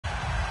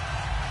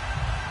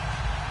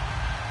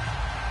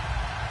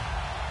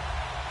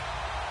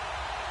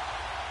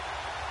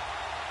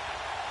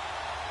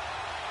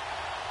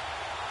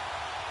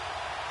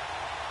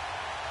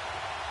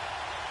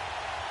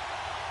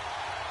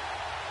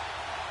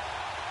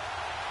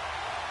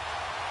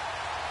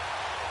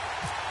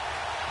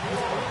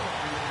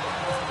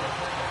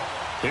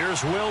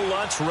Here's Will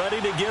Lutz ready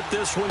to get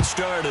this one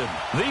started.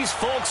 These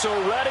folks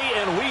are ready,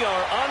 and we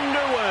are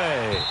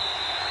underway.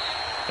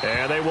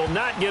 And they will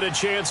not get a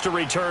chance to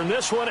return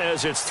this one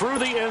as it's through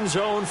the end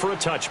zone for a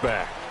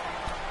touchback.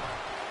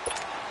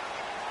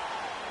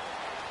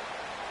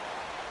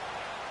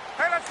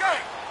 Hey, let's go.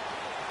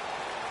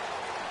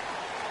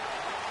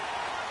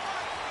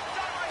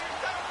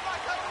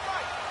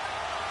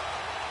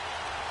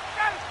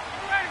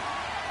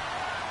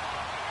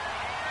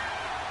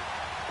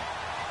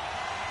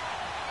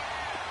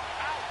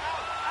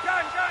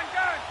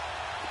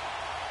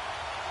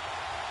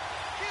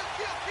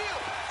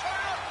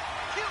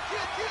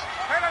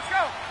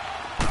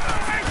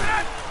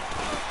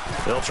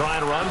 They'll try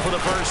and run for the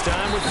first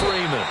time with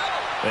Freeman.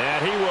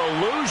 And he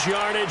will lose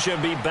yardage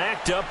and be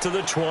backed up to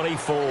the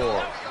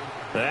 24.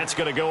 That's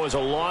going to go as a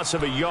loss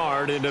of a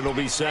yard, and it'll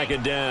be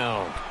second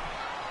down.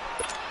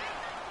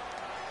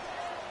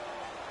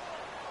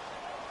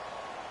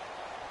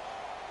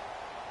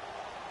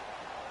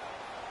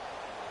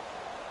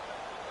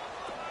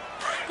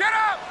 Get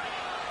up!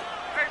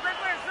 Hey, Rick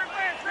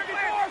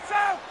Lance,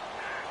 south!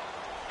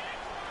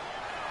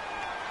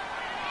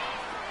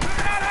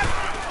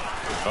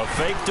 A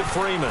fake to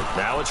Freeman.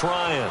 Now it's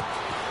Ryan.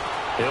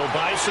 He'll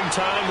buy some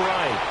time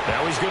right.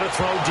 Now he's going to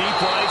throw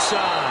deep right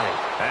side.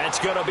 That's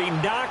going to be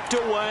knocked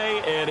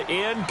away and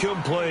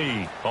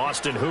incomplete.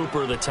 Austin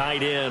Hooper, the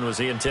tight end, was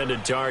the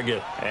intended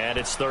target. And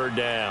it's third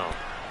down.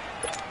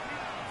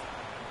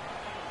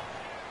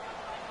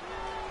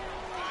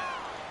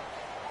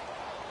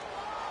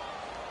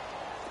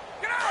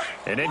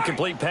 An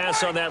incomplete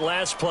pass on that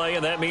last play,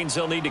 and that means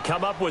they'll need to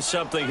come up with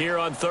something here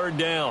on third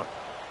down.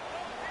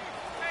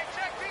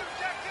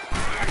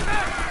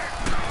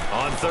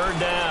 On third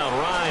down,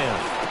 Ryan.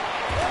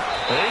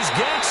 He's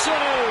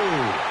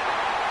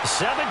Gaxonu.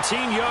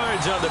 17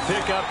 yards on the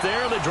pickup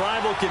there. The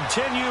drive will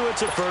continue.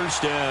 It's a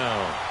first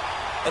down.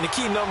 And the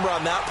key number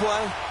on that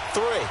play,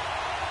 3.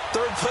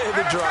 Third play of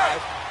the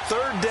drive,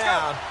 third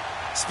down,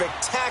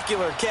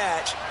 spectacular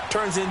catch,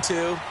 turns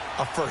into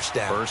a first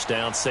down. First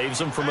down saves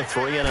him from a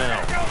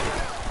 3-and-out.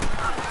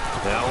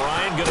 Now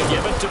Ryan going to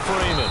give it to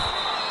Freeman.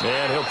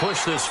 And he'll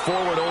push this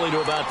forward only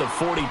to about the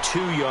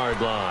 42-yard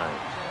line.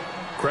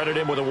 Credit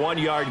him with a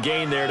 1-yard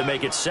gain there to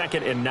make it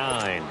 2nd and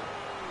 9.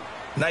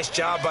 Nice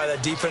job by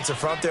that defensive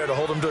front there to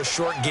hold him to a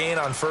short gain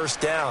on first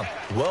down.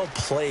 Well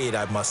played,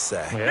 I must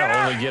say.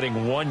 Yeah, only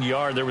getting 1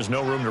 yard. There was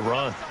no room to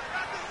run.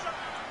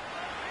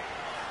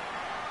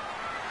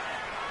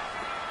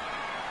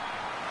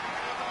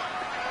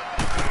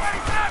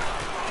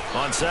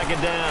 On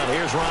second down,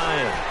 here's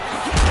Ryan.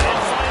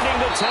 And finding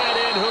the tight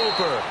end,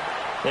 Hooper.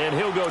 And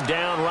he'll go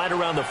down right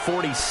around the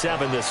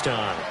 47 this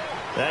time.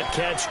 That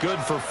catch good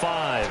for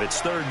 5.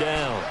 It's third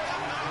down.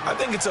 I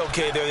think it's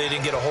okay there they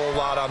didn't get a whole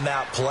lot on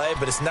that play,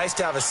 but it's nice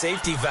to have a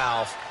safety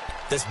valve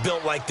that's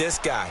built like this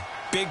guy.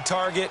 Big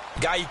target,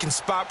 guy you can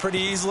spot pretty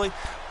easily.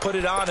 Put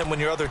it on him when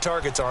your other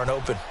targets aren't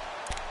open.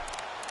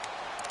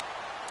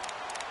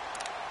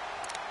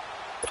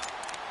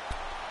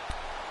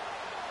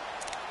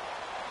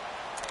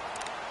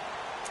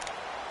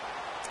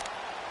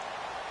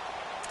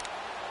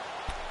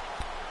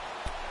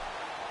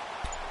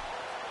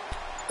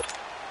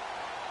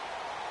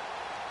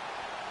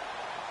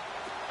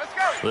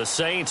 The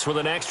Saints with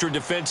an extra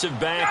defensive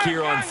back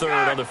here on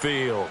third on the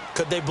field.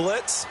 Could they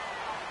blitz?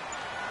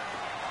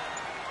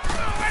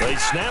 They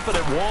snap it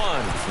at 1.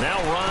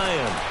 Now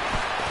Ryan.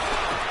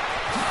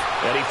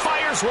 And he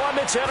fires one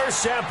that's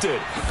intercepted.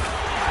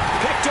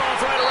 Picked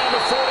off right around the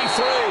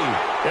 43.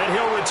 And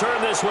he'll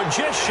return this one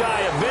just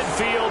shy of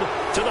midfield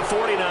to the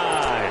 49.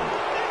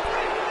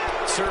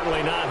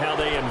 Certainly not how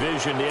they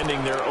envisioned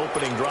ending their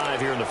opening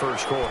drive here in the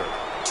first quarter.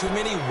 Too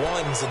many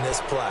ones in this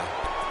play.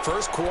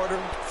 First quarter,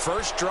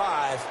 first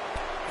drive,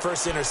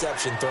 first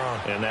interception thrown.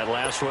 And that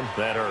last one,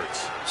 that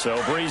hurts.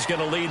 So Bree's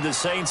going to lead the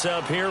Saints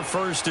up here,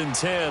 1st and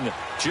 10,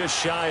 just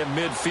shy of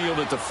midfield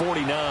at the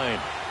 49.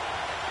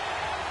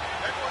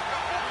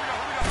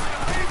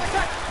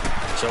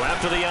 So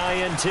after the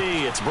INT,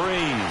 it's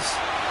Breeze.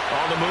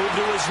 On the move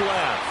to his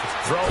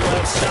left. Throw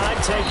left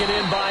side, taken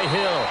in by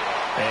Hill.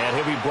 And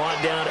he'll be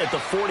brought down at the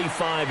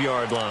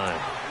 45-yard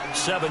line.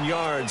 7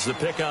 yards, the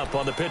pickup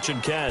on the pitch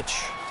and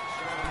catch.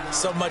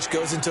 So much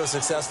goes into a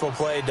successful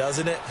play,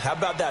 doesn't it? How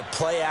about that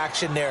play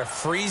action there,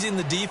 freezing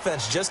the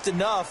defense just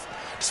enough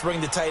to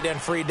bring the tight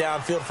end free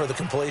downfield for the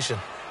completion.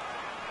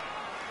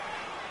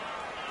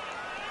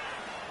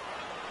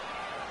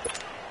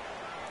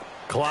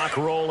 Clock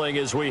rolling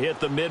as we hit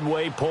the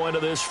midway point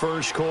of this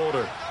first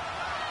quarter.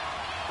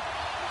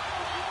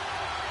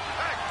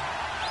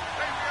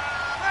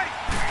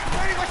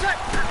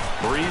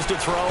 Breeze to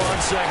throw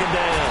on second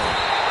down.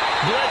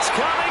 Blitz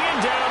coming,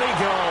 and down he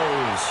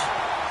goes.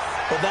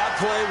 Well, that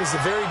play was the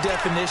very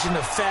definition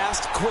of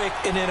fast, quick,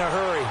 and in a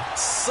hurry.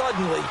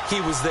 Suddenly, he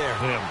was there.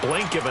 In a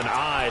blink of an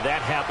eye,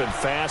 that happened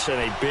fast, and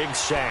a big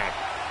sack.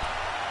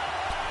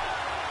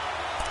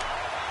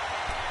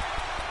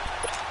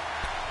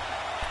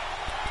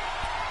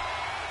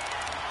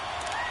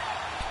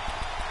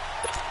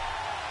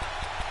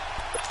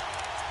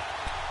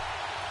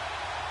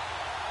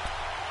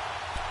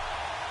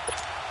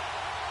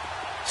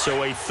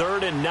 So a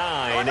 3rd and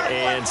 9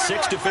 and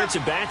 6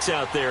 defensive backs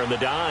out there in the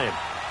dime.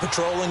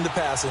 Patrolling the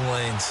passing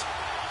lanes.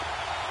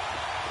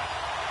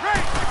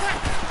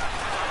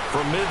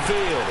 From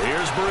midfield,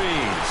 here's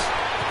Breeze.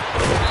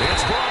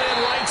 It's brought in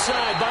right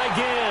side by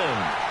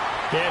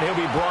Ginn. And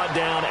he'll be brought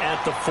down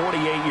at the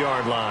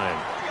 48-yard line.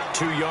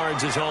 2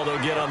 yards is all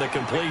they'll get on the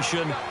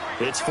completion.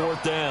 It's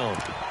 4th down.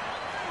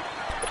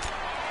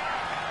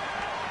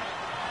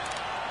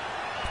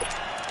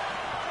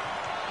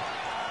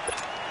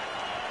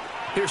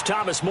 Here's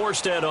Thomas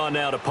Morstead on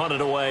now to punt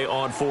it away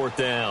on 4th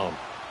down.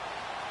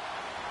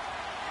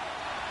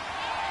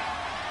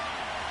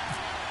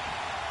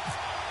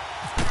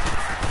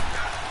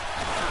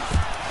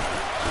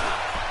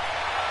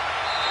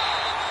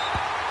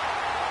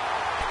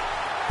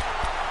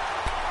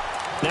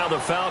 Now the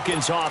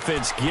Falcons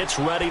offense gets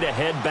ready to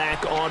head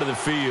back onto the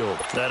field.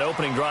 That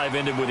opening drive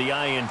ended with the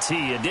INT.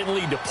 It didn't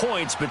lead to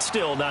points, but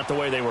still not the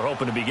way they were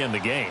hoping to begin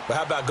the game. But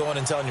how about going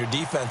and telling your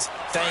defense,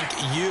 thank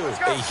you,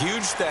 a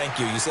huge thank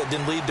you. You said it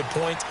didn't lead to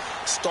points,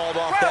 stalled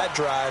off that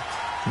drive.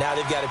 Now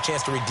they've got a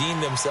chance to redeem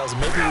themselves and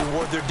maybe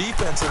reward their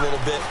defense a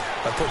little bit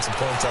by putting some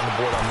points on the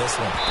board on this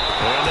one.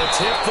 And the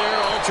tip there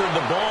altered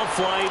the ball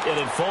flight, and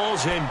it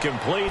falls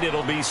incomplete.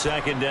 It'll be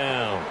 2nd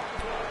down.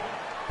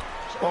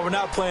 Well, we're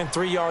not playing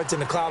 3 yards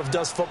in a cloud of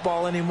dust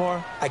football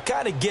anymore. I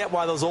kind of get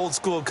why those old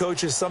school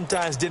coaches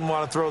sometimes didn't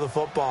want to throw the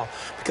football.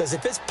 Because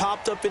if it's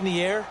popped up in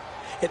the air,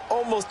 it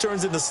almost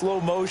turns into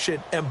slow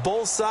motion. And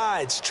both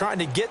sides trying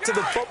to get to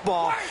the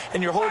football,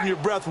 and you're holding your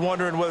breath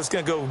wondering whether it's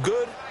going to go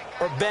good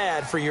or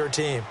bad for your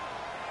team.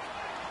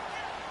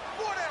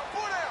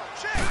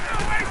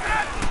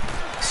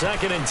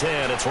 2nd and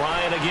 10. It's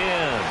Ryan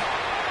again.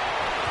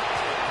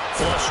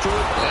 Flustered,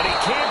 and he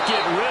can't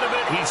get rid of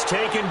it. He's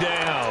taken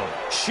down.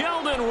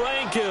 Sheldon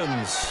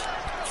Rankins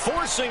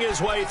forcing his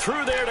way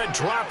through there to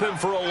drop him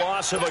for a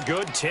loss of a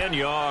good 10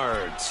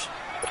 yards.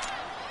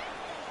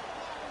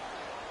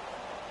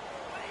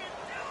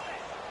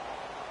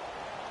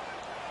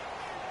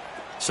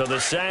 So the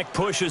sack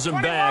pushes him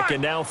back,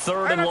 and now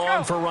 3rd and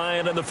long for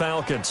Ryan and the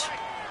Falcons.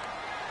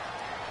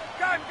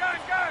 Gun.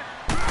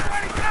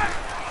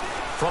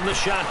 From the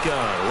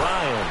shotgun,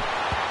 Ryan.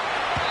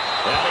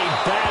 And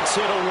he bats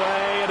it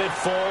away, and it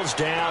falls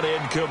down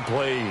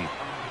incomplete.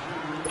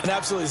 And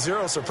absolutely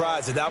zero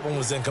surprise that one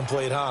was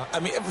incomplete, huh?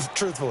 I mean,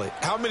 truthfully,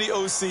 how many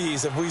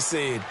OCs have we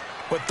seen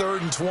with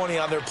 3rd and 20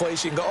 on their play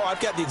sheet and go, oh, I've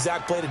got the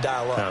exact play to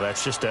dial up? No,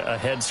 that's just a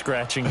head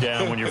scratching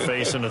down when you're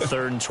facing a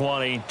 3rd and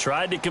 20.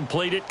 Tried to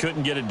complete it,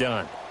 couldn't get it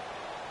done.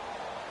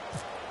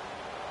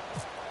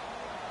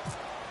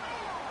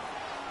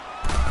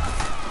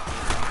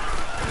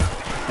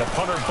 The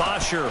punter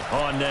Bosher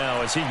on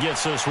now as he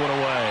gets this one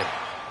away.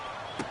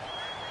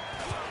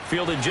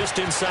 Fielded just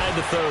inside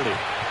the 30.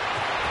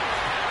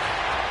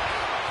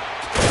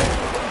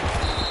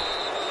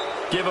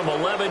 Give him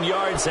 11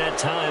 yards that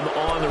time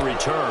on the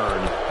return.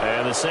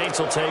 And the Saints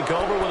will take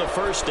over with a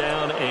 1st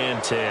down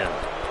and 10.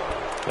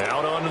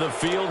 Out onto the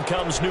field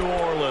comes New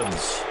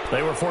Orleans.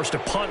 They were forced to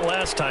punt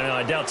last time, and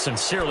I doubt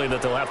sincerely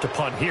that they'll have to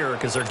punt here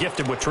because they're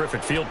gifted with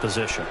terrific field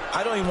position.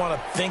 I don't even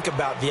want to think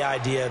about the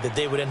idea that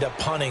they would end up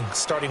punting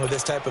starting with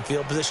this type of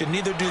field position.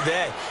 Neither do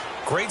they.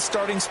 Great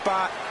starting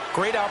spot.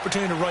 Great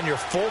opportunity to run your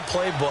full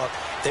playbook.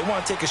 They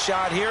want to take a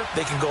shot here,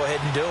 they can go ahead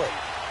and do it.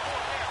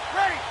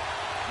 Ready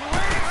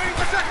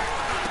for second.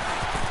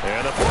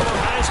 And a former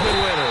Heisman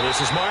winner. This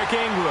is Mark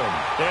Ingram.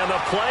 And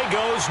the play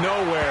goes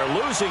nowhere.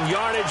 Losing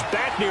yardage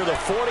back near the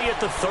 40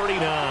 at the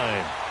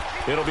 39.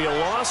 It'll be a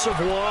loss of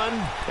 1,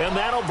 and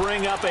that'll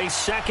bring up a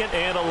 2nd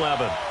and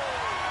 11.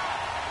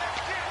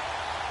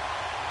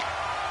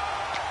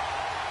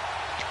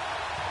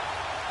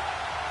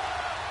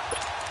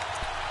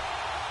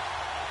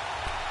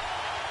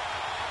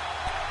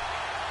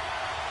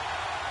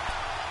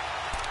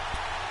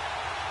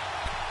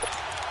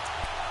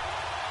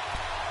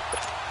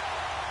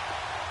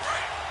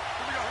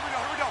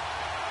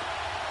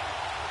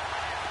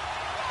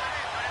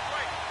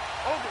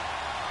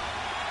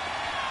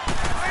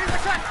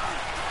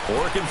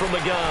 Working from the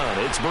gun,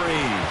 it's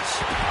Breeze.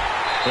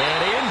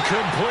 And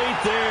incomplete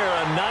there.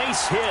 A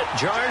nice hit.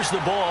 Jars the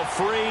ball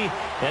free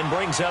and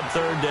brings up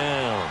 3rd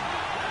down.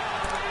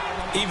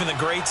 Even the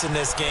greats in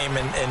this game,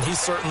 and he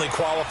certainly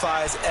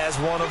qualifies as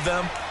one of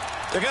them,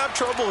 they're going to have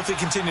trouble if they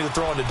continue to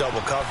throw into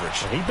double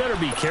coverage. He better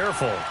be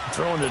careful.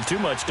 Throwing into too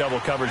much double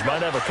coverage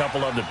might have a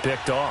couple of them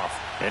picked off.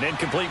 An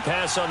incomplete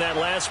pass on that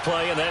last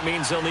play, and that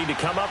means they'll need to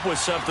come up with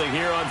something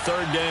here on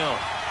 3rd down.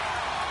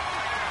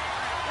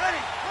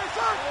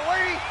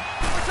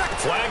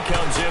 Flag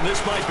comes in. This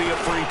might be a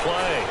free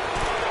play.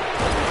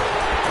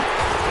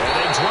 And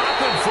they drop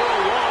him for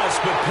a loss,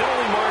 but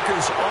penalty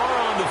markers are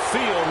on the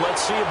field. Let's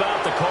see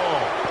about the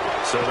call.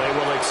 So they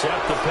will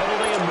accept the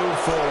penalty and move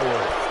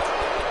forward.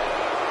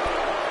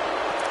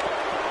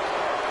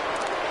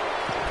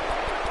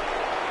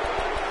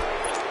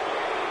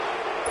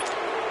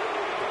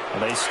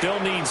 They still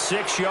need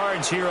 6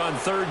 yards here on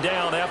 3rd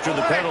down after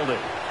the penalty.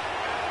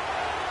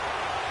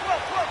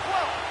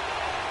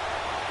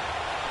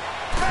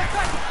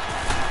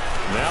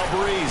 Now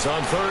Breeze. Brees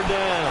on third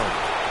down.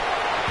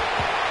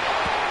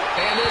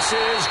 And this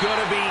is going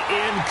to be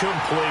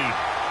incomplete.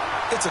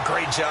 It's a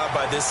great job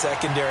by this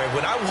secondary.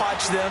 When I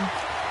watch them,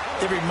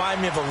 they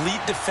remind me of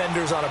elite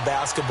defenders on a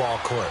basketball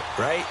court,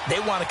 right? They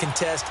want to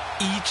contest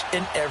each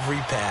and every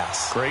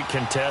pass. Great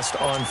contest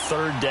on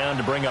third down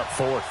to bring up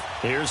fourth.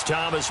 Here's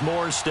Thomas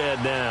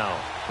Morstead now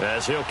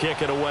as he'll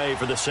kick it away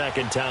for the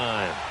second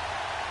time.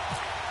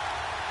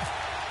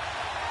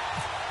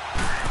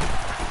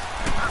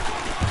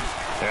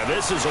 And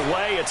this is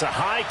away. It's a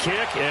high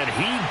kick, and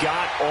he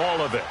got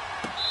all of it.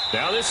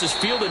 Now this is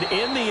fielded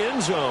in the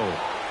end zone.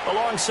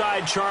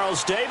 Alongside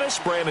Charles Davis,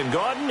 Brandon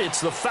Gaudin,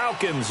 it's the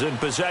Falcons in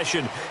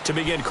possession to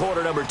begin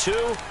quarter number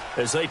 2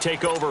 as they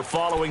take over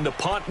following the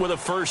punt with a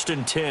 1st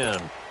and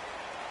 10.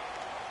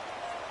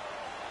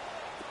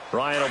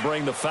 Ryan will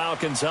bring the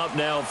Falcons up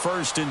now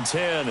 1st and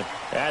 10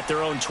 at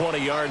their own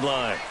 20-yard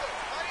line.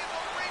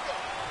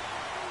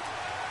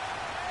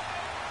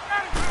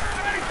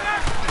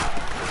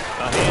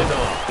 A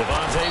handoff,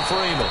 Devontae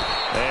Freeman.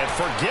 And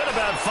forget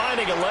about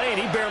finding a lane.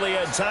 He barely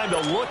had time to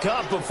look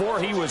up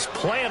before he was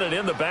planted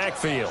in the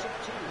backfield.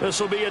 This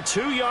will be a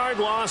 2-yard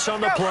loss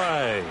on the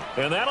play.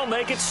 And that'll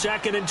make it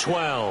 2nd and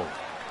 12.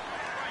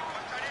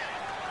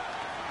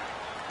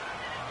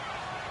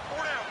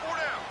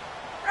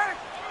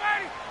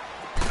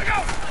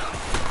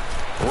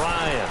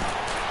 Ryan.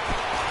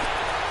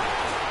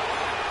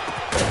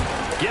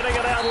 Getting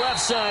it out left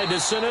side to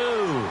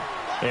Sanu.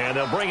 And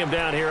they'll bring him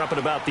down here up at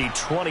about the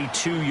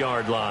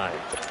 22-yard line.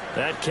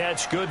 That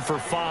catch good for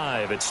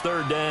 5. It's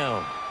 3rd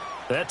down.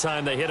 That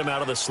time they hit him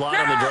out of the slot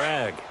on the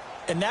drag.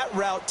 And that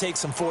route takes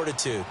some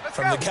fortitude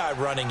from the guy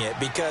running it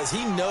because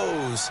he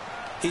knows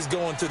he's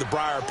going through the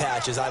briar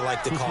patch, as I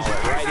like to call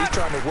it, right? He's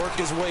trying to work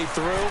his way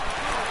through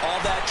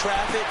all that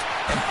traffic.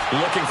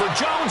 Looking for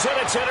Jones, and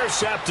it's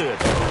intercepted.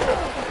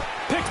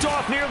 Picked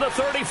off near the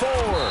 34.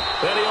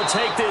 And he'll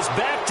take this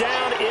back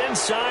down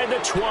inside the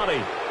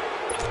 20.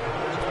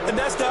 And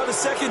that's now the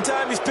 2nd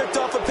time he's picked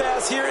off a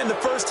pass here in the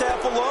first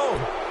half alone.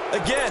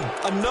 Again,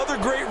 another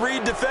great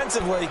read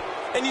defensively.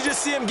 And you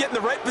just see him get in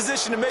the right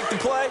position to make the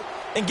play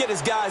and get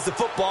his guys the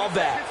football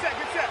back. Get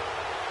set.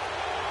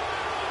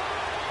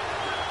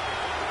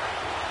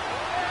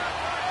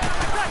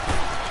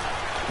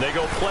 They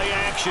go play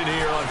action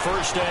here on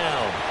 1st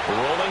down.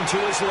 Rolling to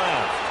his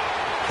left.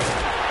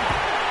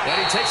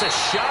 And he takes a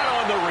shot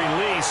on the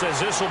release as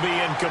this will be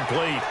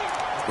incomplete.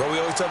 Well, we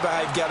always talk about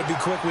how you've got to be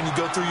quick when you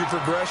go through your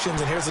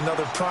progressions, and here's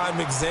another prime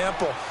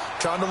example.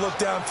 Trying to look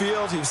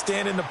downfield, he was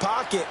standing in the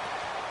pocket,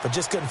 but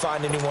just couldn't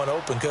find anyone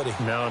open, could he?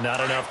 No, not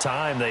enough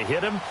time. They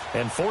hit him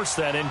and forced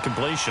that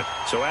incompletion.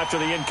 So after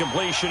the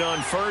incompletion on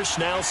 1st,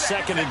 now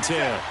 2nd and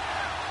 10.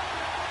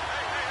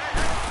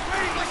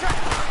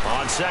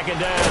 On 2nd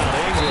down,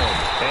 Ingram.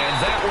 And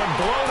that one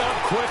blown up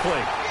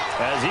quickly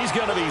as he's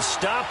going to be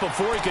stopped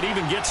before he could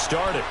even get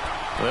started.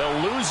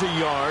 They'll lose a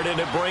yard, and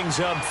it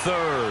brings up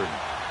 3rd.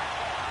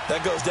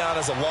 That goes down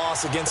as a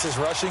loss against his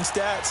rushing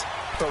stats.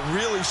 But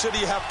really, should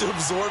he have to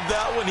absorb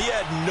that one? He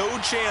had no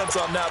chance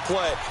on that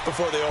play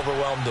before they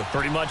overwhelmed him.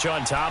 Pretty much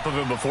on top of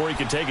him before he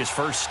could take his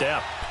first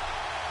step.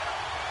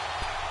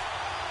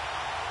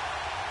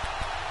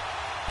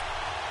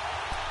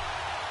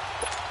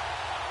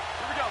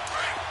 Here we go.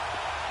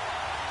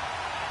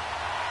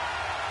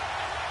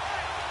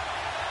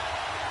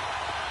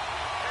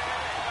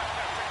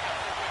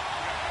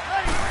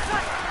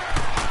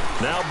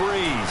 Now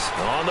Brees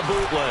on the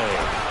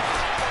bootleg.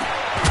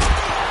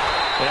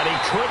 And he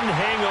couldn't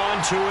hang on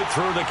to it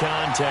through the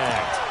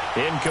contact.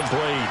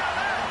 Incomplete.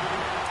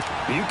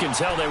 You can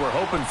tell they were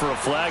hoping for a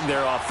flag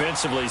there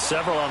offensively.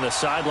 Several on the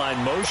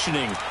sideline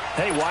motioning.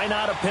 Hey, why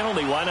not a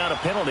penalty? Why not a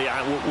penalty?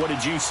 What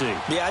did you see?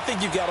 Yeah, I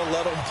think you've got to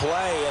let them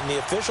play, and the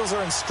officials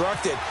are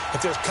instructed.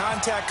 If there's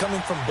contact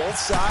coming from both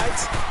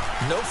sides,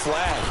 no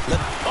flag.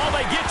 Oh,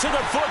 they get to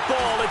the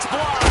football. It's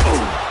blocked.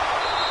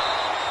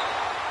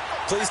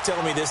 Please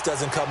tell me this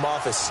doesn't come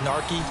off as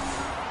snarky.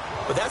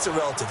 But that's a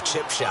relative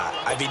chip shot.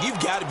 I mean, you've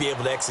got to be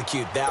able to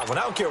execute that one.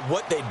 I don't care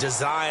what they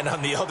design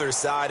on the other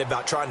side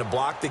about trying to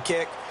block the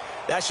kick.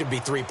 That should be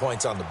 3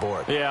 points on the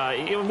board.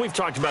 Yeah, we've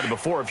talked about it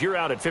before. If you're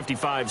out at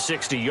 55,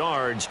 60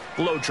 yards,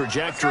 low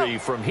trajectory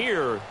from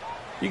here,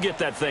 you get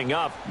that thing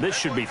up. This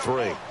should be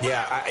 3.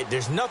 Yeah,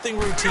 there's nothing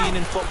routine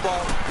in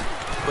football,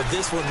 but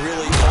this one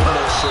really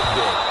almost should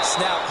be.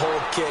 Snap,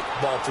 hold, kick,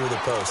 ball through the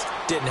post.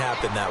 Didn't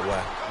happen that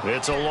way.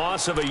 It's a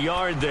loss of a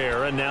yard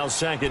there, and now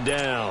 2nd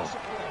down.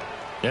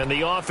 And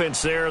the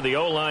offense there, the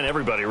O-line,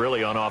 everybody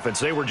really on offense,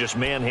 they were just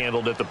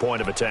manhandled at the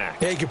point of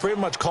attack. Yeah, you could pretty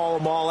much call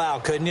them all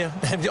out, couldn't you?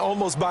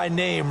 Almost by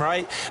name,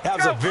 right? That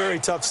was a very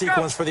tough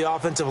sequence for the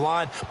offensive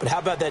line. But how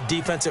about that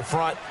defensive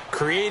front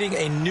creating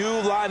a new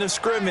line of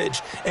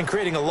scrimmage and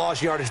creating a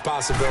lost yardage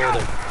possibility?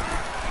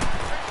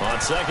 On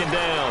 2nd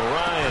down,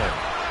 Ryan.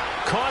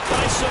 Caught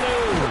by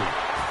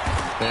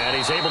Sanu. And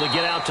he's able to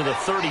get out to the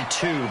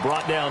 32,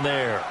 brought down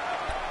there.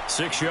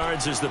 6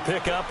 yards is the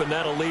pickup, and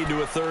that'll lead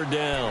to a 3rd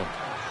down.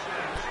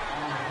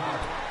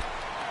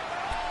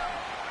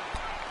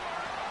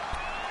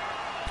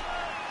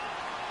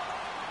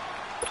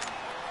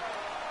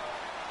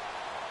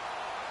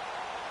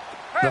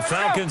 The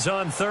Falcons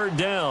on third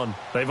down.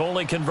 They've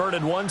only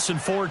converted once in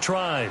 4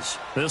 tries.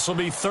 This will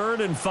be 3rd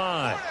and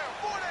 5.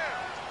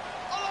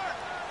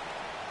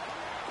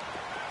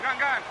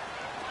 Gun.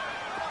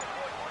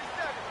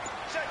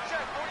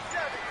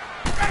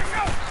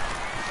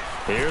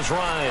 Here's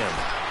Ryan.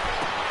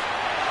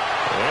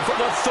 And for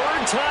the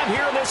 3rd time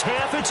here in this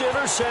half, it's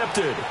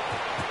intercepted.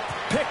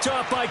 Picked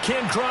off by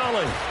Ken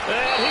Crawley.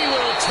 And he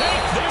will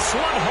take this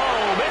one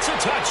home. It's a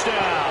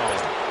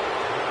touchdown.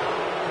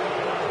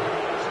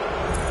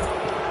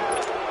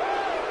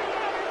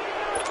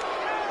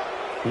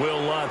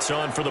 Will Lutz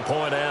on for the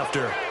point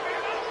after.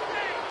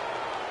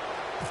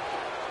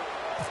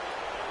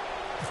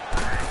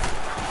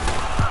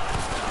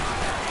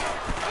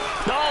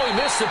 No, he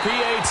missed the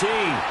PAT.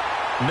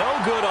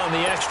 No good on the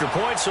extra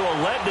point, so a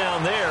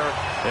letdown there.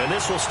 And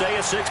this will stay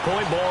a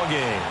 6-point ball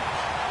game.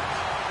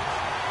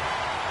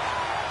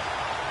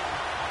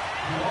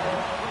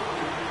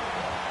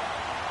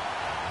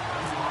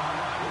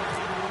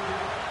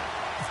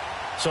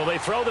 So they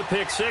throw the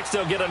pick 6.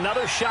 They'll get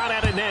another shot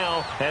at it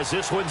now as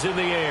this one's in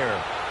the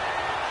air.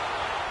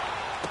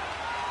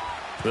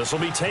 This will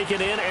be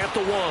taken in at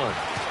the 1.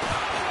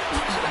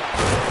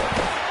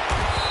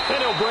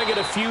 And he'll bring it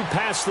a few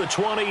past the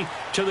 20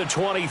 to the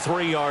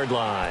 23-yard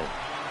line.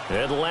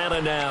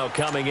 Atlanta now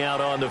coming out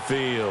on the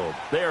field.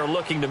 They are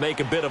looking to make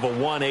a bit of a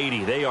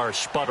 180. They are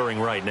sputtering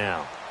right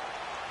now.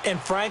 And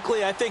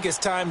frankly, I think it's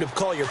time to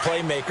call your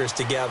playmakers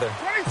together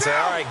and say,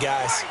 all right,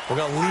 guys, we're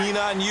going to lean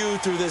on you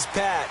through this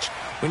patch.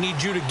 We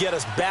need you to get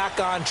us back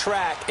on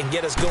track and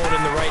get us going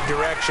in the right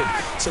direction.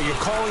 So you're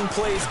calling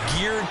plays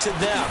geared to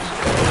them.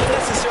 Not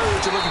necessarily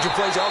that you look at your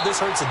plays, oh, this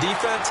hurts the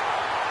defense.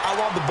 I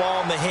want the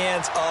ball in the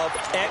hands of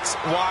X,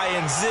 Y,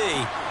 and Z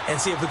and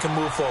see if we can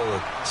move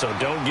forward. So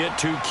don't get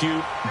too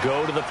cute.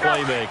 Go to the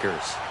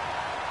playmakers.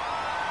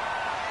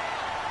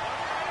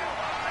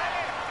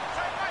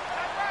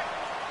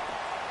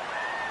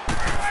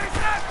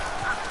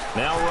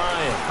 Now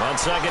Ryan on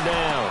 2nd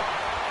down.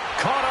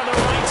 Caught on the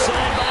right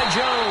side by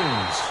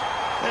Jones.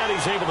 And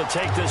he's able to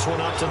take this one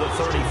up to the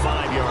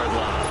 35-yard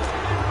line.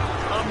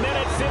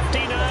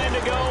 1:59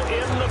 to go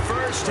in the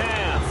first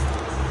half.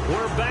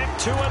 We're back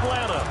to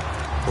Atlanta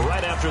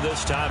right after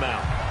this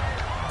timeout.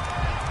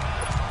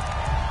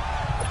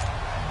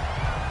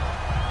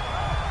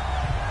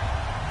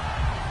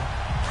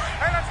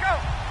 Hey, let's go.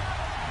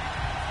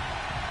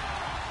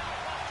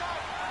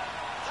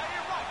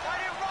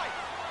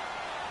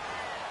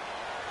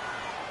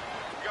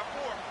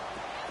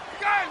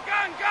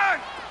 Gun.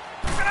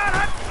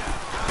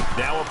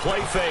 Now a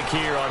play fake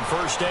here on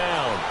 1st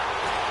down.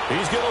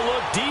 He's going to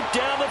look deep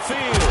down the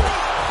field.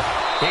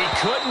 He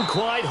couldn't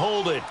quite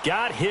hold it.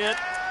 Got hit.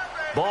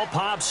 Ball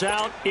pops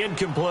out.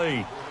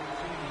 Incomplete.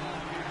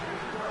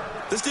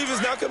 This team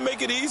is not going to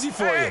make it easy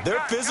for you. They're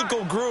a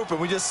physical group, and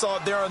we just saw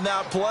it there on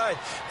that play.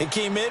 He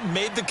came in,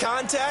 made the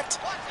contact,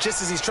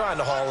 just as he's trying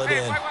to haul it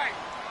in.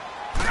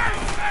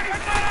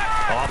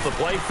 Off the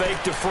play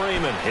fake to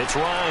Freeman. It's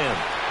Ryan.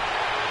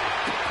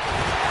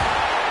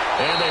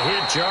 And the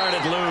hit jarred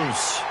it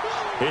loose.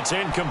 It's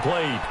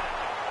incomplete.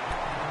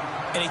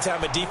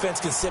 Anytime a defense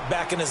can sit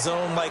back in a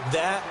zone like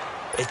that,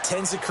 it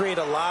tends to create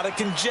a lot of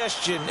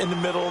congestion in the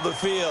middle of the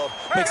field.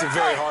 Makes it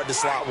very hard to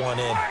slot one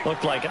in.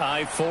 Looked like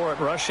I-4 at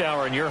rush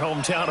hour in your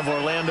hometown of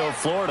Orlando,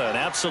 Florida. An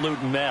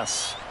absolute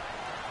mess.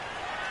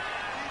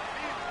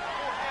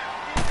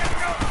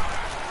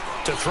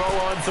 To throw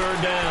on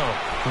 3rd down.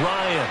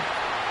 Ryan.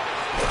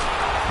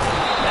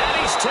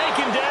 And he's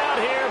taken down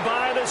here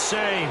by the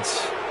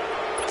Saints.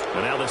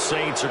 And now the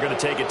Saints are going to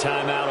take a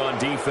timeout on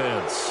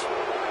defense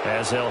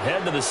as they'll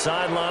head to the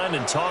sideline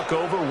and talk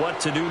over what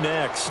to do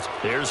next.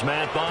 Here's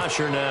Matt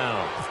Bosher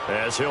now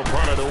as he'll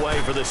punt it away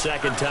for the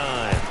 2nd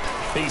time.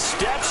 He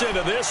steps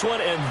into this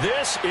one, and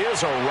this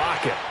is a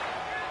rocket.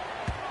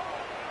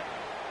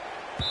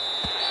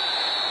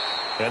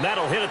 And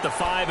that'll hit at the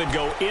 5 and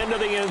go into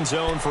the end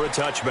zone for a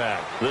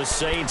touchback. The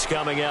Saints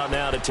coming out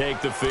now to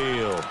take the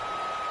field.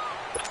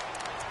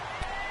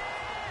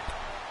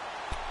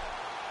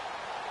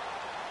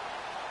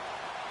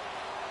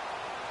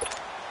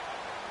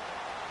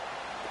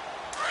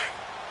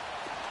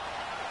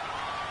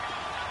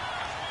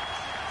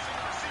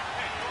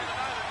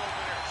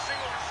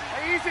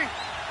 Easy.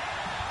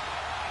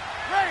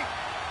 Ready.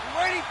 You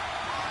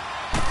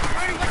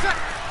waiting? What's up?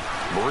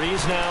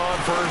 Breeze now on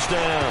 1st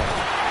down.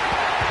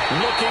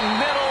 Looking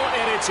middle,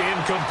 and it's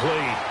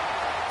incomplete.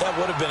 That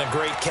would have been a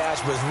great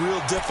catch, but it's real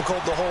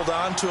difficult to hold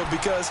on to it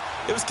because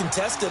it was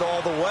contested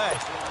all the way.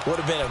 Would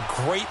have been a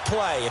great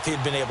play if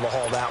he'd been able to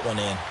haul that one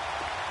in.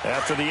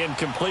 After the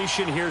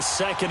incompletion, here's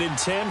 2nd and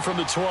 10 from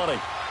the 20.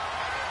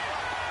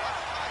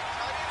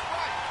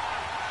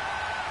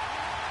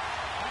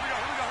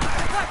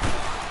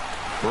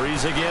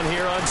 Breeze again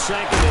here on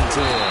 2nd and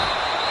 10.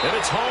 And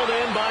it's hauled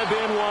in by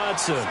Ben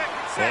Watson.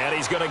 And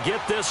he's going to get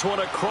this one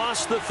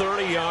across the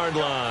 30-yard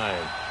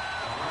line.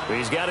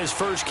 He's got his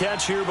first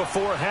catch here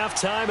before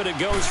halftime, and it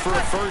goes for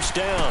a 1st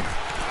down.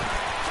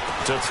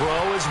 To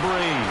throw is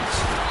Breeze.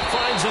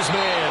 Finds his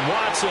man,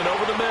 Watson,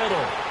 over the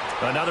middle.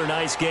 Another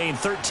nice gain,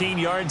 13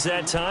 yards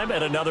that time,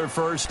 and another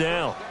first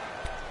down.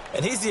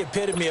 And he's the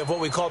epitome of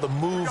what we call the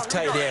move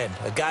tight end,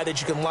 a guy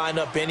that you can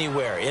line up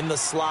anywhere, in the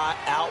slot,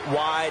 out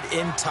wide,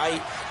 in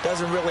tight,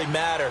 doesn't really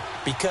matter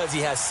because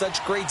he has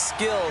such great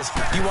skills.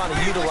 You want to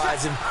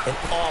utilize him in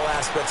all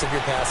aspects of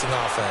your passing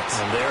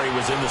offense. And there he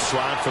was in the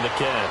slot for the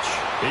catch.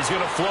 He's going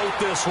to float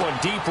this one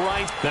deep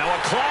right. Now a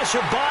clash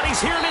of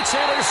bodies here, and it's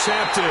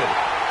intercepted.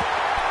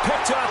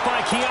 Picked up by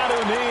Keanu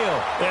Neal.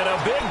 And a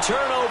big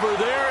turnover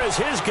there as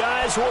his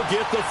guys will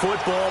get the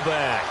football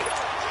back.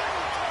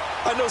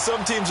 I know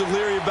some teams are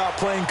leery about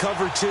playing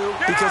cover two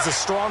because the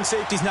strong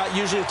safety's not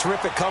usually a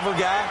terrific cover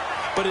guy.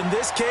 But in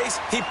this case,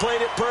 he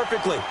played it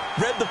perfectly.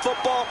 Read the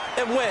football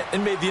and went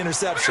and made the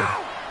interception.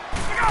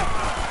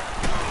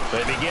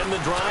 They begin the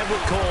drive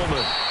with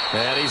Coleman.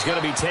 And he's going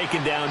to be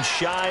taken down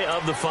shy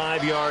of the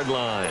 5-yard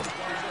line.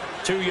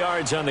 2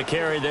 yards on the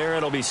carry there.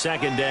 It'll be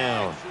second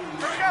down.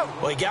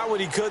 Well, he got what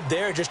he could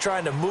there, just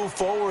trying to move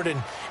forward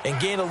and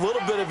gain a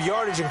little bit of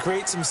yardage and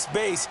create some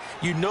space.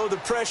 You know the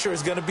pressure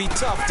is going to be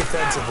tough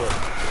defensively.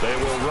 They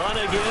will run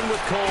again with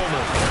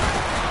Coleman.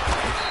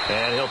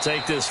 And he'll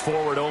take this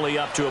forward only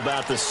up to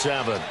about the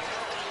 7.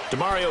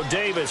 Demario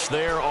Davis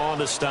there on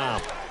the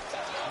stop.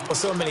 Well,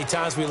 so many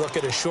times we look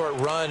at a short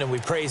run and we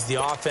praise the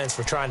offense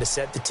for trying to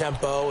set the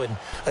tempo and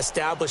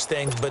establish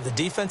things, but the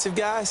defensive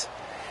guys,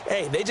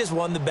 hey, they just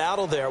won the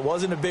battle there. It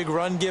wasn't a big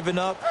run given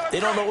up.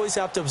 They don't always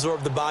have to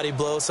absorb the body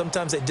blows.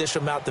 Sometimes they dish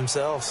them out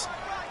themselves.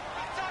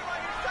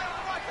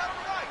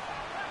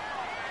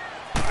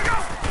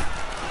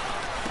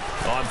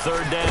 On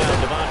third down,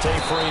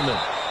 Devontae Freeman.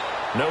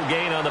 No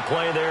gain on the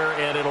play there,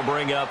 and it'll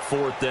bring up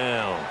fourth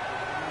down.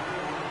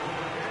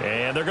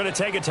 And they're going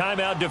to take a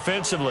timeout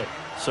defensively.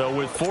 So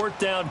with fourth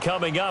down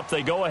coming up,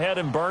 they go ahead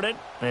and burn it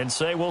and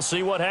say we'll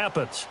see what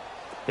happens.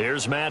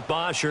 Here's Matt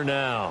Bosher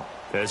now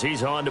as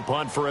he's on to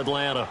punt for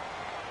Atlanta.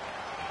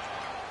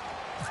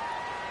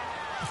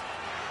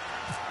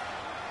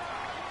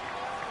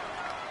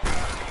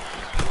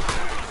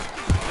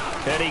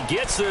 And he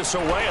gets this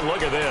away, and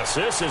look at this.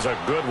 This is a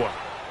good one.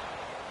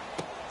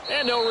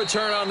 And no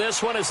return on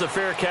this one as the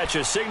fair catch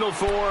is signaled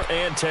for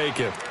and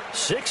taken.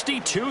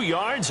 62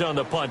 yards on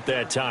the punt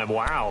that time.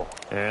 Wow.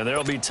 And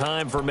there'll be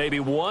time for maybe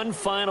one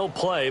final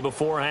play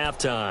before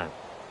halftime.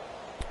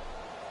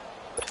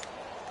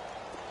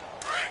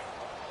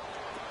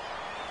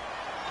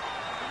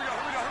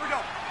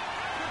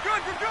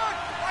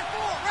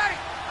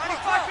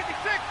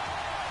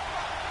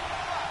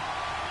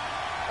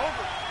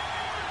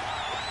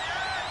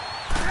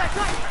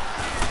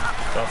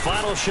 The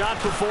final shot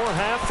before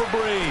half for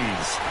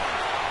Breeze.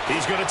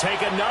 He's going to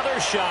take another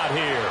shot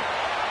here.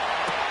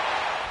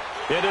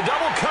 Into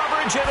double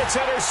coverage, and it's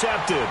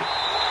intercepted.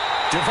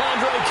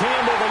 Devondre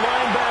Campbell, the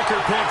linebacker,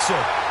 picks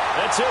it.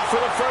 That's it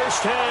for the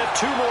first half.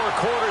 2 more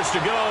quarters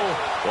to go.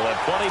 We'll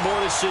have plenty more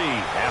to see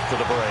after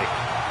the break.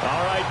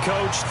 All right,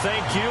 Coach,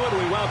 thank you, and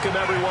we welcome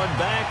everyone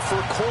back for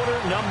quarter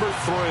number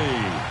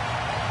 3.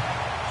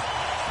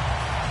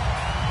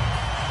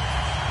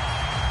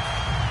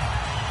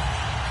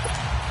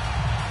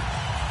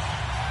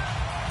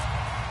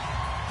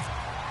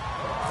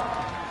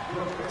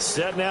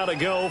 Set now to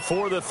go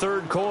for the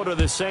third quarter.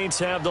 The Saints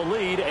have the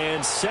lead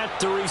and set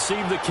to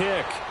receive the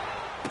kick.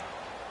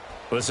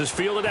 This is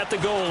fielded at the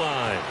goal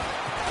line.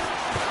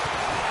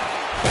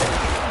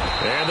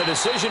 And the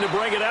decision to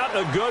bring it out,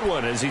 a good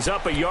one, as he's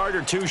up a yard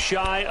or 2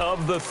 shy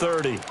of the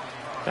 30.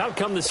 Out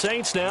come the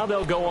Saints now.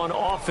 They'll go on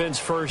offense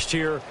first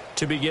here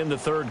to begin the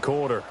third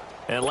quarter.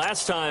 And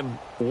last time,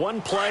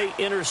 1-play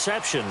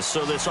interception.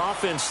 So this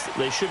offense,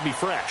 they should be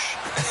fresh.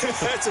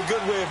 That's a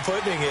good way of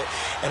putting it.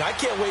 And I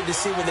can't wait to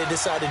see what they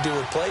decide to do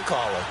with play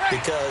calling.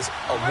 Because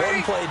a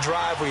 1-play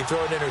drive where you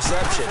throw an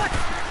interception,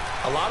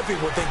 a lot of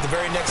people would think the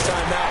very next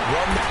time out,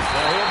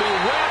 Now he'll be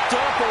wrapped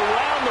up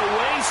around the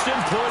waist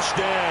and pushed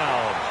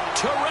down.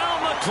 Terrell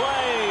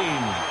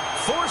McClain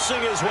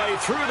forcing his way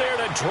through there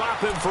to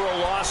drop him for a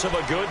loss of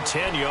a good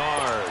 10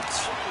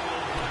 yards.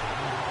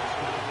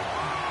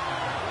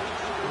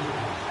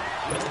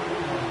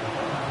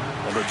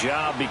 The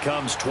job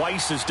becomes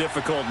twice as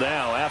difficult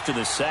now after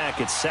the sack.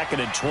 It's 2nd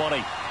and 20.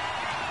 Hey.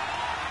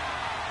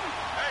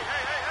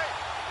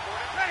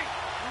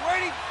 You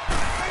ready?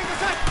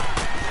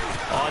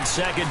 On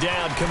second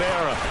down,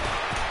 Kamara.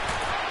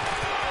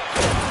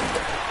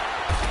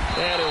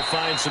 And he'll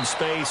find some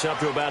space up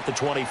to about the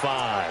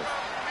 25.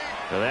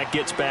 Now that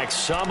gets back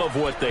some of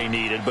what they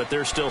needed, but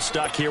they're still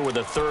stuck here with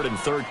a 3rd and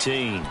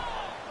 13.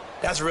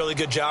 That's a really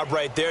good job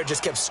right there.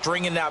 Just kept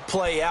stringing that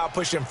play out,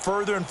 pushing him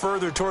further and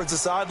further towards the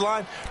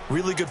sideline.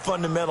 Really good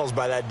fundamentals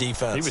by that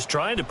defense. He was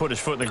trying to put his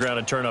foot in the ground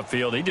and turn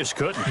upfield. He just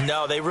couldn't.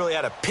 No, they really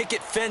had a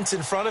picket fence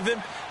in front of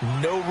him.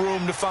 No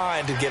room to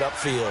find to get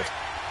upfield.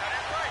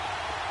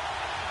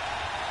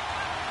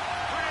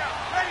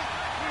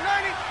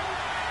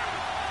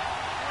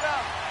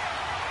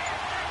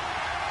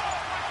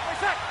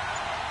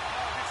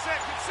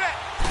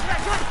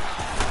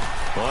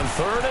 On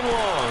 3rd and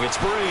long, it's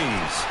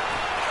Breeze.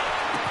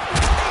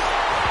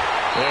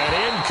 And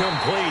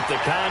incomplete. The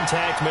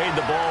contact made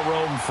the ball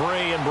roam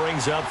free and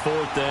brings up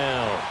 4th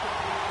down.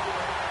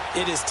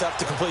 It is tough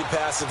to complete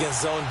passes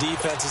against zone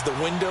defenses. The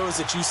windows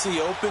that you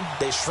see open,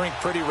 they shrink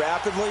pretty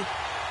rapidly.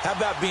 How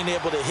about being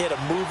able to hit a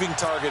moving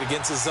target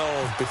against a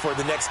zone before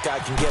the next guy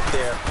can get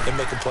there and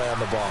make a play on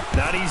the ball?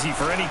 Not easy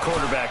for any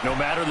quarterback, no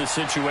matter the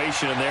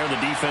situation. And there, the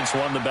defense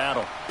won the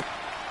battle.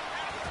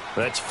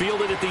 That's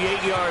fielded at the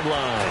 8-yard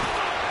line.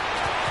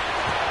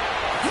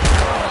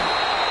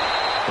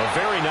 A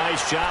very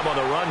nice job on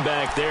the run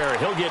back there.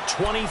 He'll get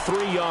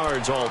 23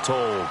 yards all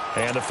told.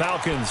 And the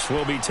Falcons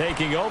will be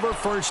taking over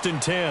 1st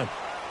and 10.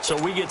 So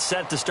we get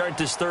set to start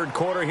this 3rd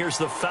quarter. Here's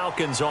the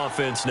Falcons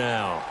offense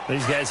now.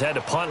 These guys had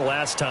to punt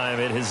last time.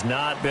 It has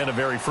not been a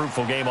very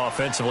fruitful game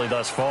offensively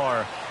thus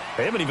far.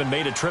 They haven't even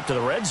made a trip to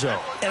the red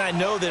zone. And I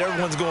know that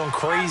everyone's going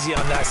crazy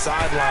on that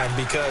sideline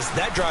because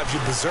that drives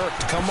you berserk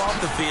to come off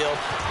the field,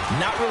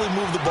 not really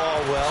move the ball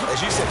well.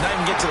 As you said, not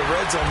even get to the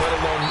red zone, let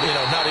alone,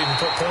 not even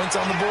put points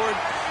on the board.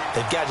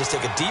 They've got to just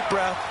take a deep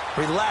breath,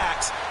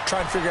 relax,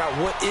 try and figure out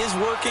what is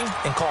working,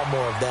 and call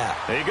more of that.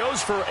 He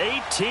goes for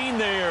 18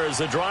 there as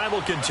the drive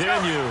will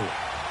continue.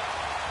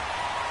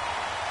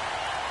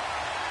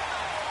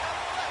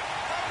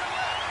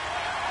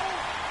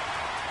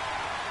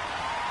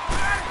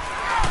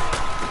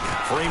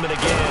 Freeman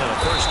again, a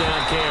 1st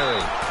down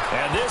carry.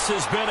 And this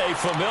has been a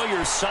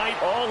familiar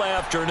sight all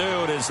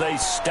afternoon as they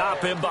stop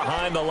him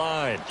behind the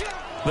line.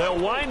 They'll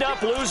wind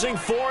up losing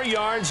 4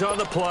 yards on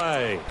the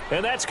play.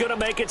 And that's going to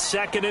make it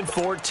 2nd and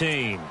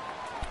 14.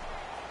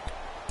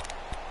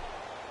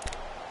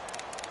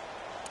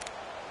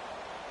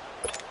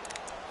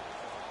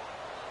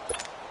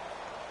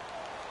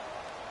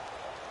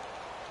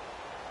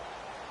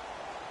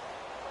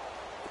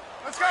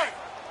 Let's go.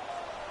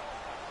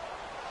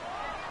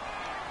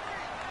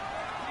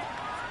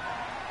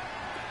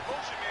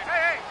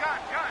 Hey,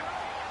 gun.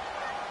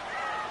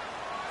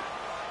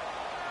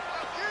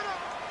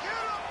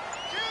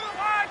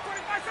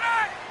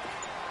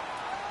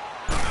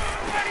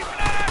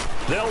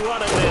 They'll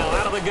run it now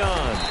out of the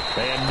gun.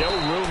 And no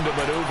room to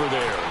maneuver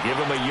there. Give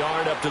him a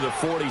yard up to the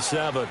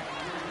 47.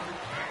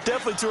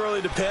 Definitely too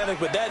early to panic,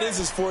 but that is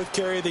his 4th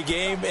carry of the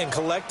game, and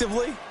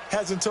collectively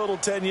has in total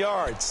 10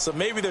 yards. So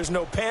maybe there's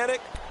no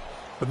panic,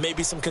 but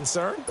maybe some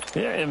concern.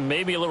 Yeah, and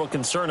maybe a little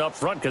concern up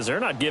front because they're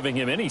not giving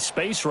him any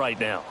space right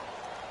now.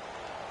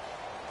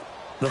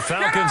 The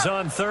Falcons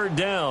on 3rd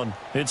down.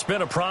 It's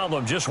been a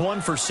problem. Just 1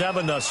 for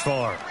 7 thus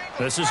far.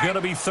 This is going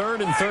to be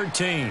 3rd and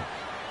 13.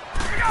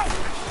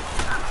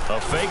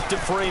 A fake to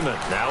Freeman.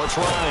 Now it's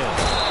Ryan.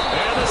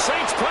 And the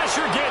Saints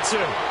pressure gets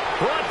him.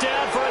 Brought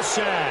down for a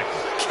sack.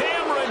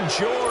 Cameron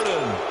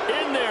Jordan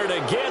in there to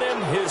get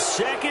him his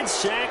 2nd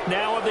sack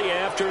now of the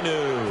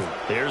afternoon.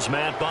 Here's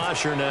Matt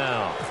Bosher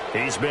now.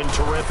 He's been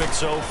terrific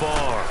so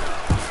far.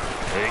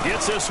 He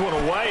gets this one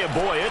away, and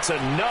boy, it's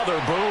another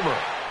boomer.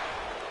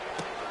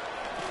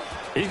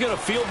 He's going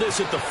to field this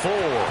at the 4.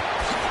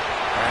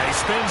 And he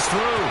spins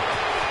through.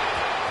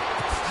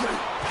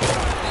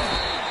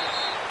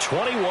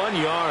 21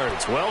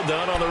 yards. Well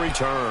done on the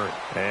return.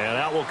 And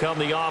out will come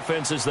the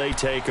offense as they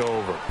take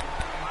over.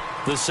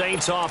 The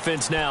Saints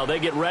offense now, they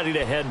get ready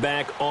to head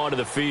back onto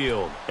the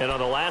field. And on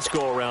the last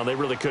go-around, they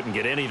really couldn't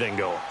get anything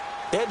going.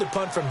 They had to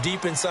punt from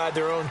deep inside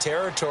their own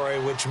territory,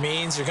 which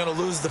means you're going to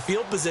lose the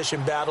field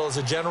position battle as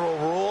a general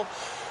rule.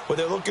 What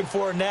they're looking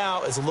for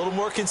now is a little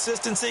more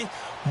consistency,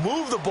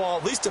 move the ball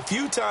at least a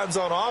few times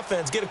on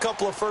offense, get a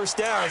couple of 1st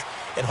downs,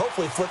 and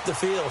hopefully flip the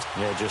field.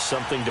 Yeah, just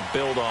something to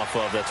build off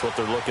of. That's what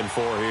they're looking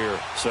for here.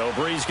 So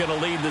Brees going to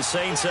lead the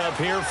Saints up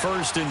here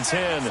 1st and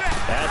 10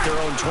 at their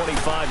own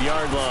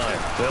 25-yard line.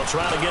 They'll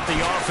try to get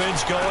the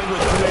offense going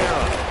with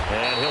Kamara.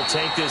 And he'll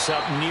take this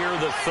up near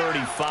the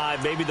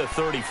 35, maybe the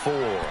 34.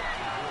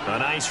 A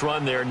nice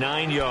run there,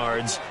 9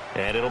 yards,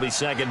 and it'll be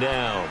 2nd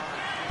down.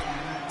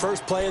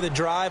 First play of the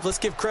drive, let's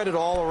give credit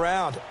all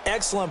around.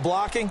 Excellent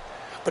blocking,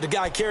 but the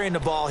guy carrying the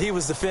ball, he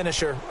was the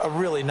finisher. A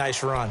really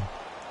nice run.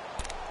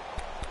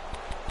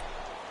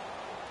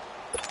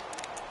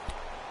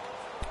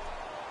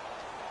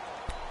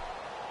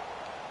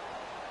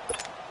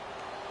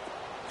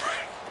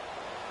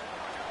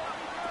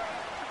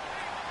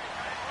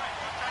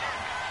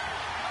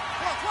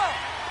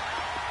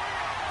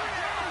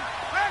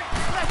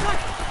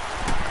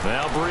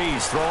 Now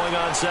Brees throwing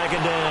on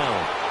 2nd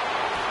down.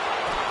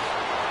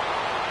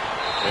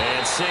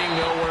 And seeing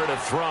nowhere to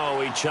throw,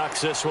 he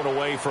chucks this one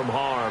away from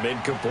harm.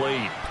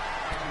 Incomplete.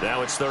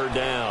 Now it's 3rd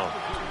down.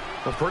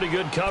 A pretty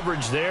good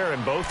coverage there,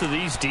 and both of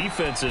these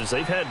defenses,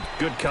 they've had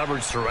good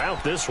coverage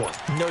throughout this one.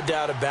 No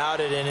doubt about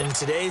it, and in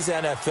today's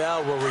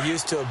NFL, where we're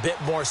used to a bit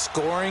more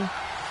scoring,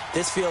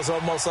 this feels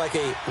almost like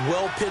a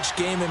well-pitched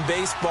game in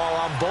baseball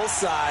on both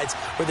sides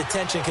where the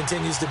tension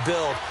continues to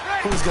build.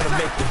 Who's going to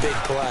make the big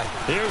play?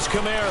 Here's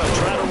Kamara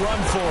trying to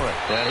run for it.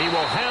 And he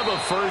will have a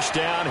 1st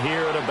down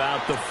here at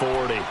about the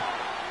 40.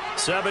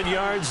 7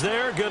 yards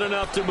there, good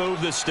enough to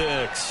move the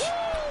sticks.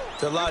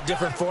 There are a lot of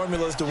different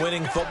formulas to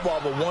winning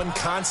football, but one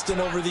constant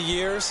over the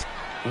years,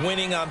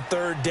 winning on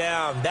 3rd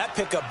down. That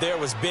pickup there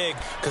was big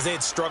because they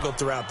had struggled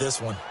throughout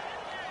this one.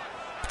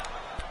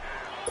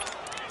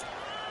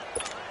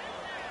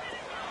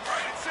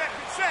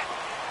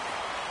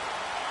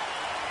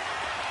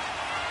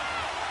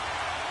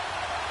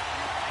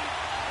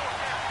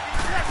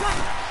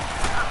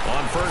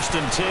 On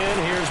 1st and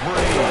 10, here's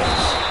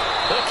Breeze.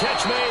 The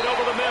catch made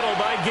over the middle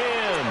by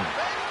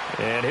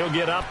Ginn. And he'll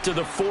get up to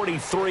the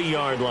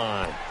 43-yard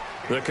line.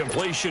 The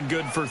completion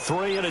good for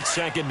 3, and it's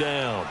 2nd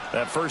down.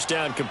 That first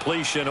down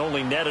completion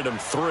only netted him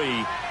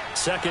 3.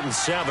 2nd and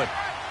 7.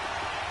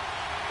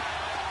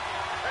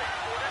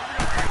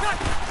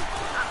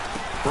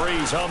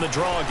 Breeze on the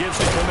draw, gives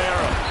to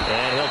Kamara.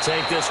 And he'll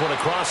take this one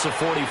across the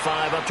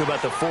 45 up to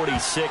about the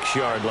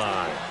 46-yard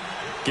line.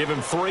 Give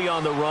him 3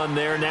 on the run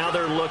there. Now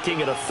they're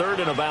looking at a 3rd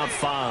and about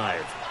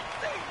 5.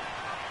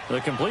 The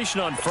completion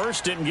on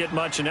 1st didn't get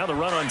much, and now the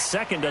run on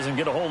 2nd doesn't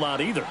get a whole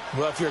lot either.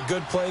 Well, if you're a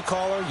good play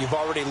caller, you've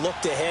already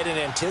looked ahead and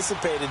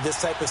anticipated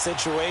this type of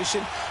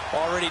situation.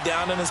 Already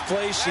down in his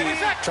play sheet,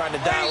 trying to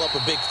dial up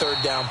a big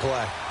 3rd down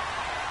play.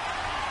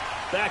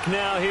 Back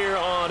now here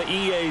on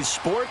EA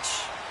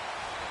Sports.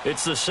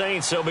 It's the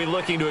Saints. They'll be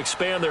looking to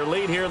expand their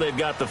lead here. They've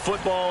got the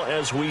football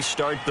as we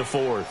start the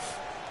 4th.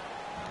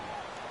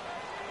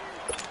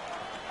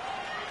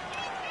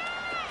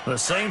 The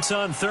Saints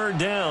on 3rd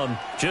down,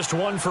 just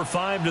 1 for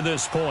 5 to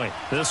this point.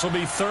 This will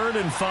be 3rd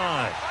and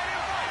 5.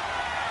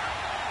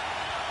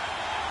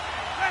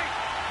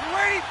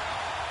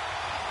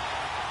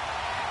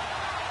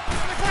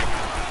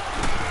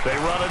 They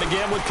run it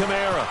again with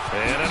Kamara.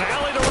 And an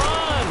alley to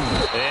run.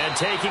 And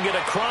taking it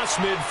across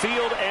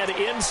midfield and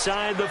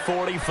inside the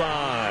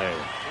 45.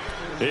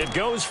 It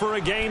goes for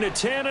a gain of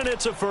 10, and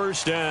it's a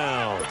 1st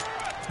down.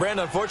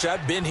 Brandon, unfortunately,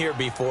 I've been here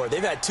before.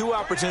 They've had 2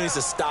 opportunities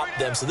to stop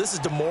them, so this is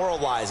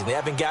demoralizing. They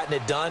haven't gotten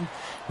it done.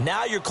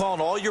 Now you're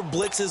calling all your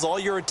blitzes, all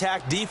your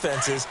attack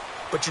defenses,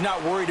 but you're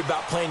not worried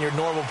about playing your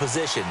normal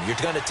position. You're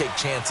going to take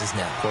chances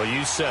now. Well,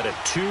 you said it.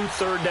 2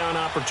 3rd down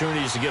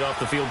opportunities to get off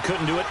the field.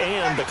 Couldn't do it,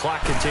 and the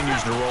clock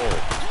continues to roll.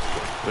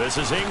 This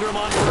is Ingram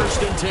on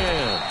 1st and 10.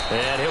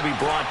 And he'll be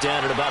brought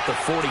down at about the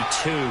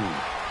 42.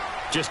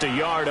 Just a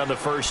yard on the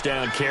 1st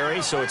down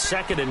carry, so it's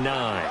 2nd and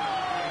 9.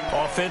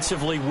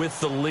 Offensively with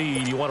the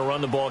lead, you want to run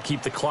the ball,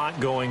 keep the clock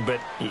going, but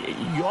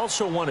you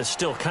also want to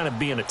still kind of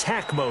be in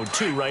attack mode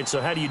too, right?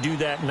 So how do you do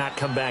that and not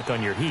come back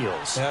on your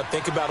heels? Yeah,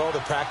 think about all the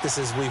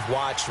practices we've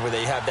watched where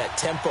they have that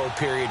tempo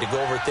period to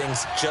go over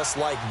things just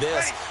like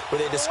this,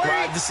 where they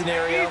describe the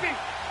scenario,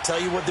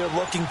 tell you what they're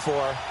looking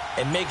for,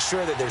 and make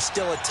sure that they're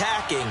still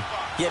attacking,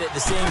 yet at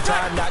the same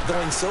time not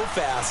going so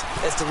fast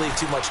as to leave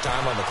too much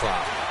time on the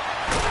clock.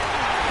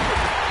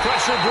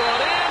 Pressure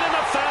brought in, and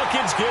the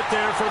Falcons get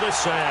there for the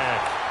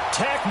sack.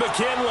 Takk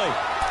McKinley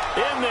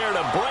in there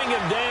to bring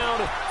him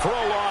down for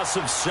a loss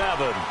of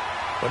 7.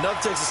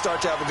 Enough takes to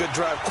start to have a good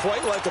drive,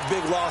 quite like a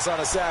big loss on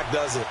a sack,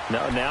 does it?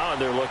 Now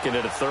they're looking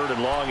at a 3rd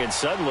and long, and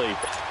suddenly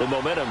the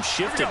momentum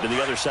shifted to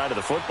the other side of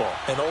the football.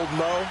 And old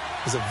Mo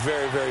is a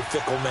very, very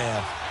fickle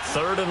man.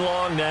 3rd and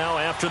long now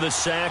after the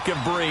sack of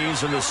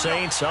Breeze, and the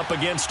Saints up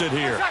against it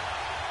here.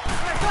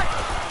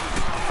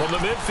 From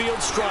the midfield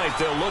stripe,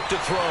 they'll look to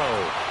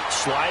throw.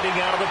 Sliding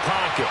out of the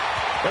pocket.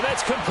 And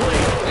that's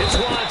complete. It's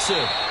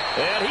Watson.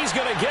 And he's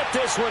going to get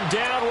this one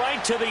down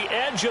right to the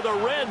edge of the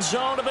red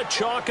zone of the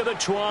chalk of the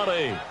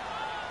 20.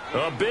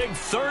 A big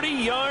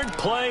 30-yard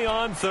play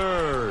on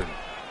 3rd.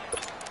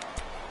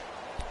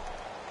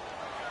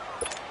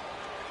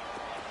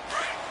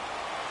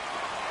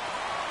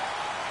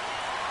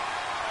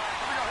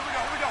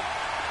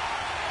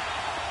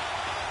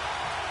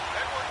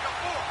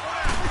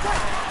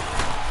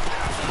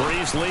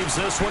 Breeze leaves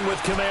this one with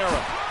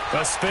Kamara.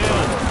 A spin.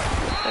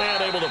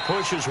 And able to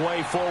push his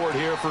way forward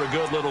here for a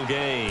good little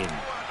gain.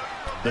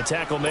 The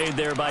tackle made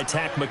there by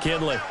Takk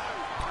McKinley.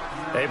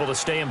 Able to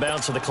stay in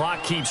bounds, so the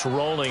clock keeps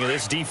rolling. And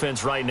this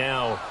defense right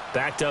now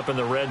backed up in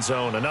the red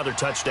zone. Another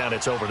touchdown,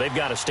 it's over. They've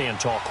got to stand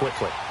tall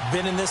quickly.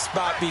 Been in this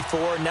spot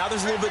before. Now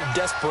there's a little bit of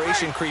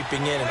desperation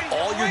creeping in. And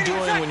all you're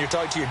doing when you're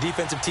talking to your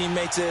defensive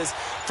teammates is,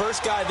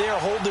 first guy there,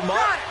 hold him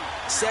up.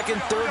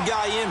 Second, 3rd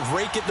guy in,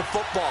 rake at the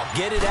football.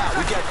 Get it out.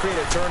 We've got to create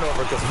a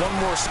turnover because one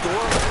more score,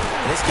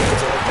 and this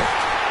game's over.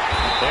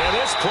 And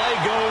this play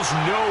goes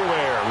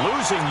nowhere.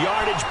 Losing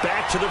yardage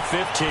back to the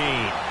 15.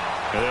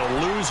 And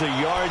they'll lose a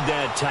yard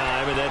that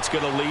time, and that's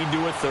going to lead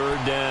to a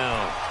 3rd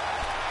down.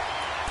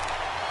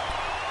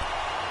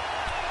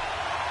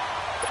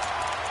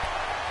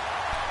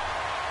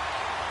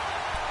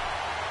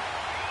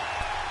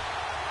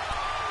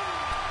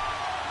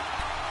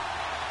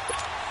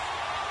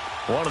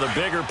 One of the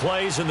bigger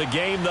plays in the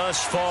game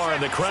thus far,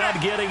 and the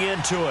crowd getting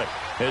into it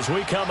as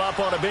we come up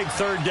on a big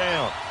 3rd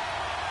down.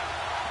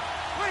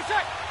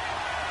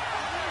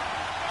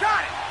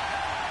 Got it.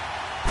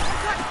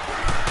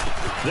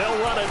 They'll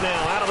run it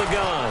now out of the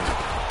gun.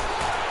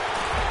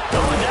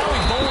 Oh, and now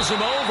he bowls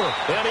him over,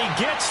 and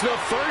he gets the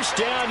 1st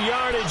down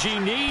yardage he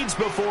needs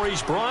before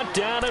he's brought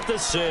down at the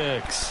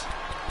 6.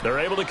 They're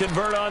able to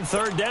convert on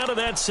 3rd down, and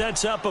that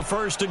sets up a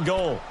 1st and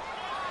goal.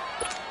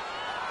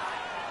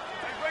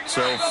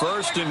 So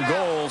 1st and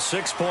goal,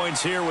 6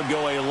 points here would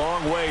go a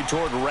long way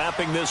toward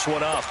wrapping this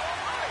one up.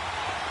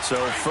 So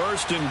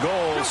 1st and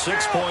goal,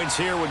 6 points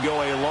here would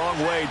go a long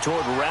way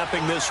toward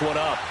wrapping this one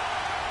up.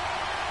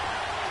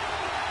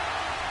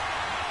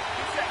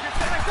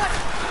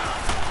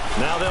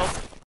 Now they'll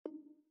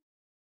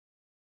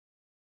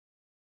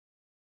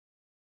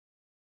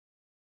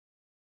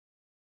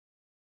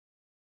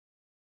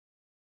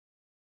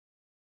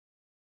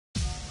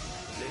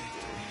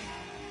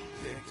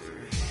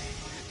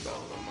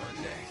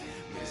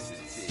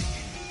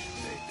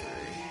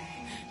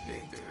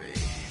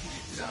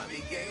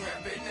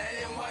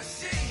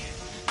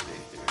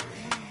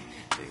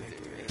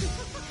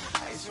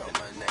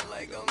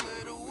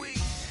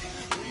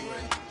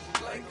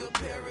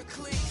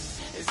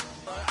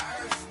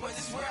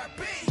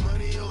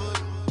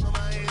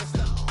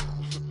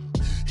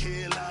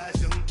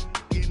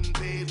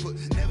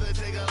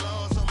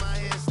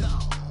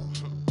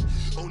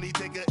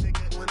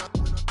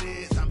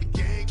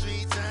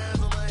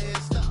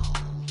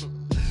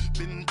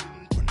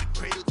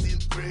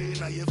spray.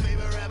 Now your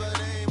favorite rapper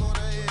name on a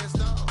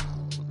headstone.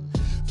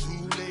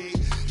 Too late,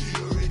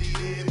 he already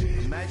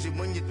there. Imagine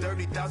when you're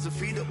 30,000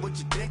 feet up, what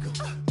you think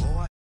of?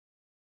 Boy.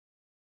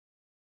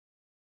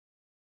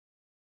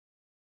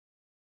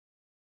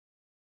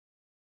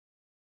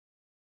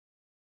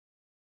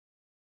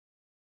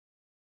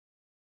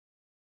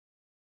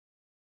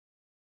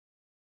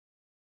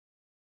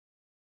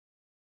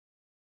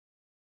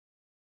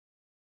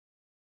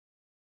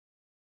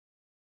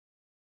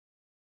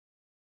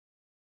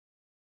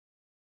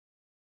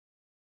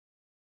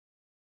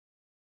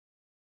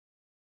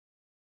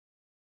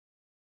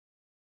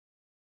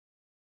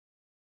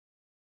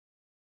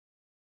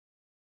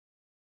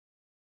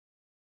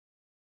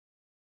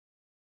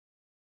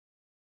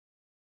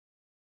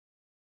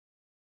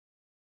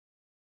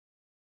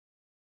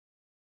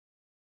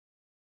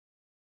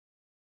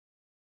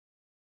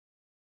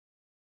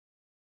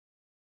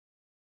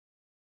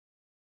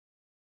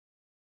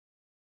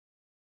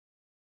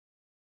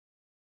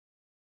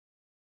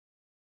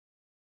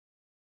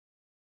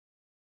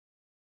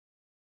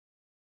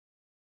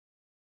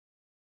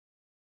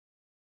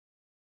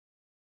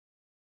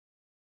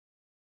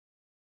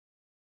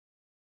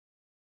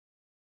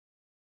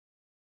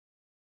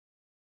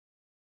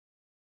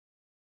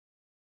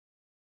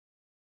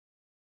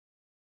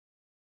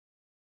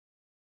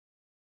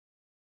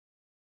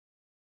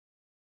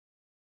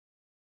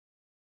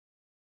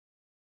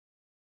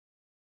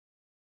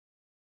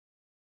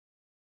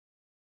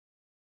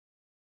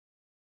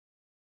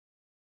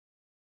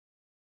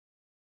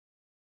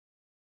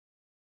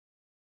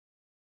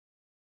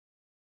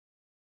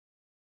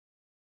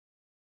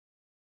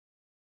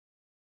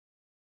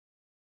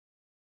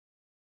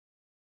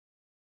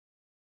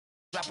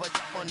 Drop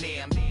a on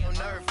there, I'm on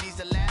earth, these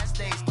the last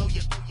days. Throw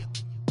your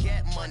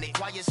get money,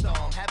 quiet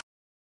storm. Have